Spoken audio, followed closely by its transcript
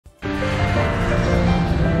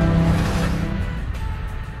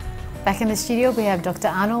Back in the studio, we have Dr.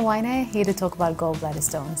 Waine here to talk about gallbladder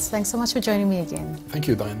stones. Thanks so much for joining me again. Thank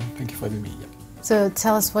you, Diane. Thank you for having me. Yeah. So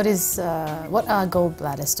tell us, what are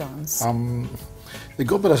gallbladder stones? The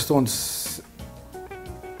gallbladder stones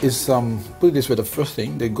is, put it this way, the first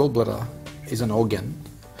thing, the gallbladder is an organ,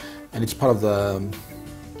 and it's part of the,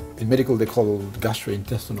 in medical they call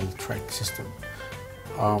gastrointestinal tract system.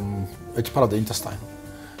 It's part of the intestine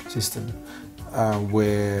system,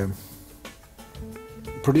 where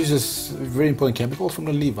produces very important chemicals from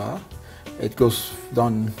the liver. It goes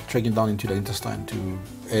down, tracking down into the intestine to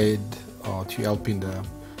aid or to help in the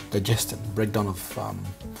digestion, breakdown of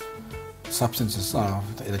substances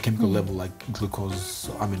at a chemical level like glucose,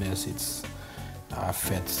 amino acids,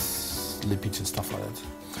 fats, lipids and stuff like that.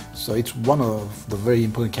 So it's one of the very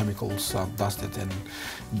important chemicals does that. And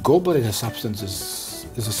gallbladder is a substance,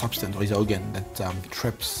 is a substance or is an organ that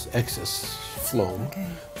traps excess flow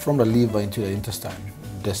from the liver into the intestine.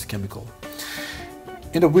 That's chemical.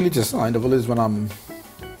 In the villages, when I'm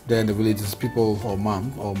there in the villages, people or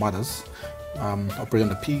mom or mothers operate on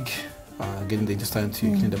the pig, getting the intestine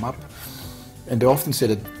to clean them up. And they often say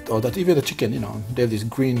that even the chicken, they have this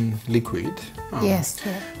green liquid. Yes.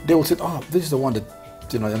 They will say, oh, this is the one that,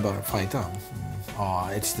 fight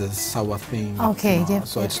it's the sour thing. Okay,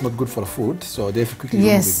 so it's not good for the food, so they have to quickly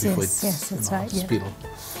remove it before it's spill.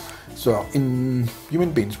 So in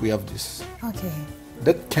human beings, we have this. Okay.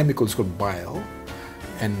 That chemical is called bile,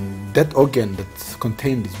 and that organ that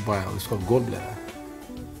contains this bile is called gallbladder.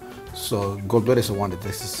 So gallbladder is the one that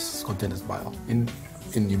contains bile in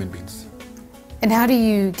human beings. And how do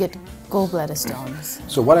you get gallbladder stones?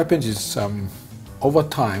 So what happens is over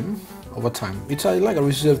time, it's like a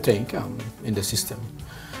reserve tank in the system.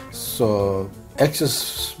 So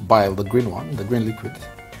excess bile, the green one, the green liquid,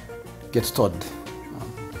 gets stored.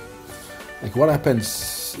 Like what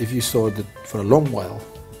happens if you store it for a long while,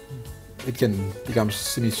 it can become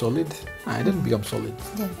semi-solid. It doesn't become solid.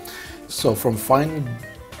 Yeah. So from fine,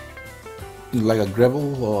 like a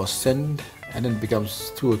gravel or sand, and then it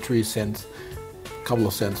becomes 2 or 3 sands, couple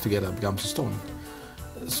of sands together becomes a stone.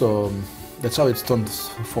 So that's how stones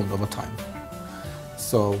formed over time.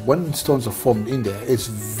 So when stones are formed in there, it's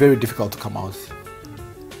very difficult to come out.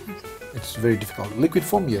 It's very difficult. Liquid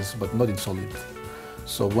form, yes, but not in solid.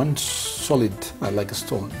 So when solid, like a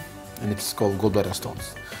stone, and it's called gallbladder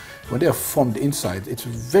stones, when they are formed inside, it's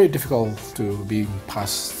very difficult to be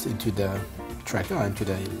passed into the tract, into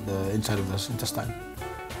the inside of the intestine.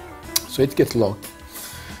 So it gets locked.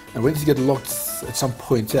 And when it gets locked at some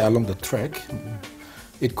point along the track,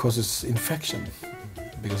 it causes infection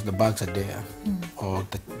because the bugs are there. Or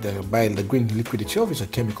the green liquid itself is a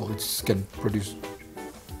chemical. It can produce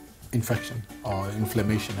infection or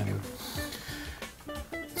inflammation anyway.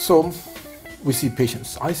 So we see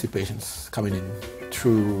patients, I see patients coming in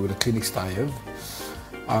through the clinics that I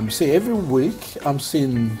have. Say every week I'm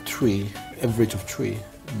seeing 3, average of 3,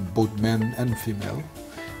 both men and female,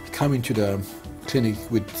 coming to the clinic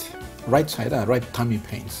with right tummy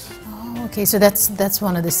pains. Oh, okay, so that's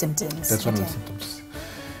one of the symptoms. That's one of the symptoms.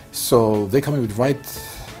 So they come in with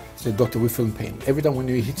say, doctor, we're feeling pain. Every time when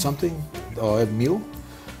you eat something or a meal,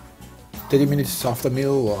 30 minutes after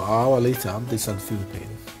meal or an hour later, they start feeling pain.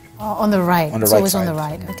 On the right. On the it's right always side. On the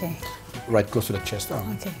right. Okay. Right close to the chest.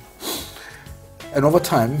 Okay. And over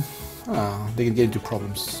time, they can get into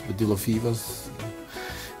problems with yellow fevers.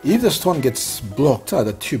 If the stone gets blocked,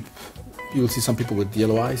 the tube, you will see some people with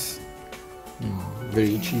yellow eyes,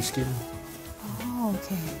 very itchy skin. Oh,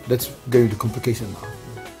 okay. That's going to complication now.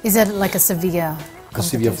 Is that like a severe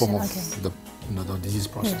form of the disease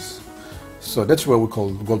process. Yeah. So that's what we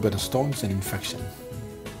call gallbladder stones and infection.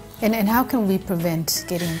 And how can we prevent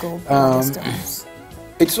getting gallbladder stones?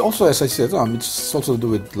 It's also, as I said, it's also to do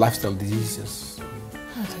with lifestyle diseases.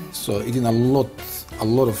 Okay. So eating a lot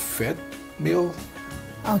of fat meal.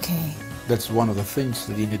 Okay. That's one of the things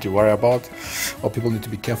that you need to worry about, or people need to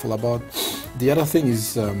be careful about. The other thing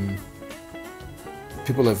is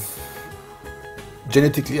people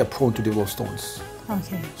genetically are prone to develop stones.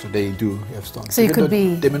 Okay. So they do have stones. So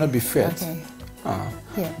they may not be fat,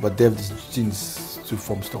 okay. but they have these genes to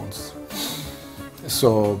form stones.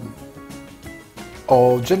 So,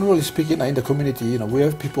 or generally speaking, in the community, we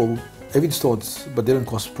have people having stones, but they don't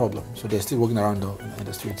cause problems. So they're still walking around in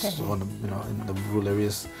the streets, in the rural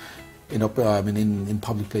areas, in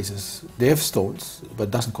public places. They have stones, but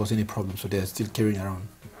it doesn't cause any problem. So they're still carrying around.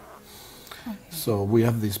 Okay. So we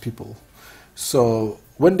have these people. So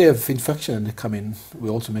when they have infection and they come in, we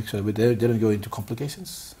also make sure they don't go into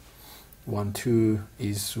complications. 1, 2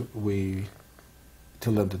 is we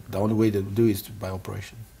tell them that the only way to do is by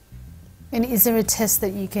operation. And is there a test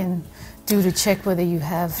that you can do to check whether you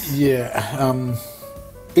have? Yeah,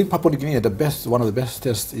 in Papua New Guinea, one of the best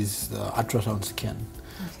tests is the ultrasound scan.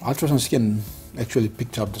 Okay. Ultrasound scan actually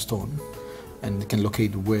picks up the stone and can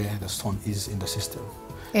locate where the stone is in the system.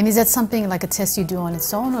 And is that something like a test you do on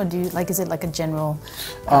its own, or is it like a general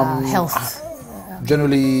health?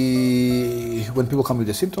 Generally, when people come with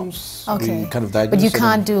the symptoms, we kind of diagnose. But you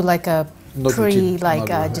can't do like a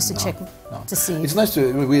just to no, check to see. It's nice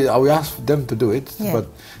to we ask them to do it, but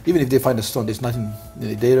even if they find a stone, there's nothing.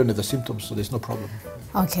 They don't have the symptoms, so there's no problem.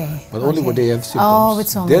 Okay. But only when they have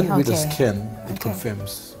symptoms, then with the scan it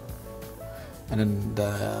confirms. And then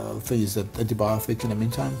the thing is that antibiotics in the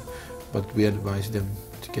meantime, but we advise them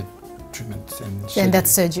to get treatment and surgery. Then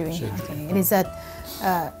that's surgery. Okay. And is that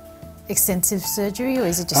extensive surgery, or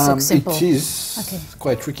is it just so simple? It is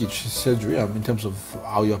quite tricky surgery in terms of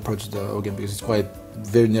how you approach the organ, because it's quite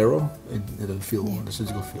very narrow in the field, in the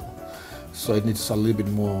surgical field. So it needs a little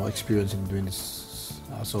bit more experience in doing this.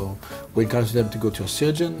 So we encourage them to go to a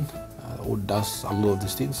surgeon who does a lot of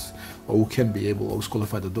these things, or who can be able, or who's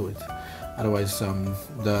qualified to do it. Otherwise,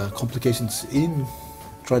 the complications in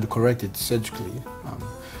trying to correct it surgically,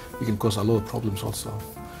 it can cause a lot of problems also,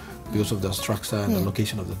 because of the structure and the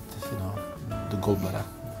location of the gallbladder.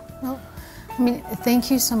 Well, I mean, thank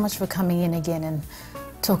you so much for coming in again and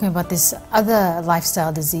talking about this other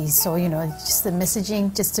lifestyle disease. So, just the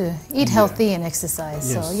messaging, just to eat healthy and exercise.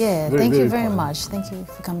 Yes. So, thank you very much. Thank you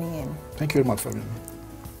for coming in. Thank you very much for having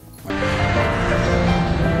me.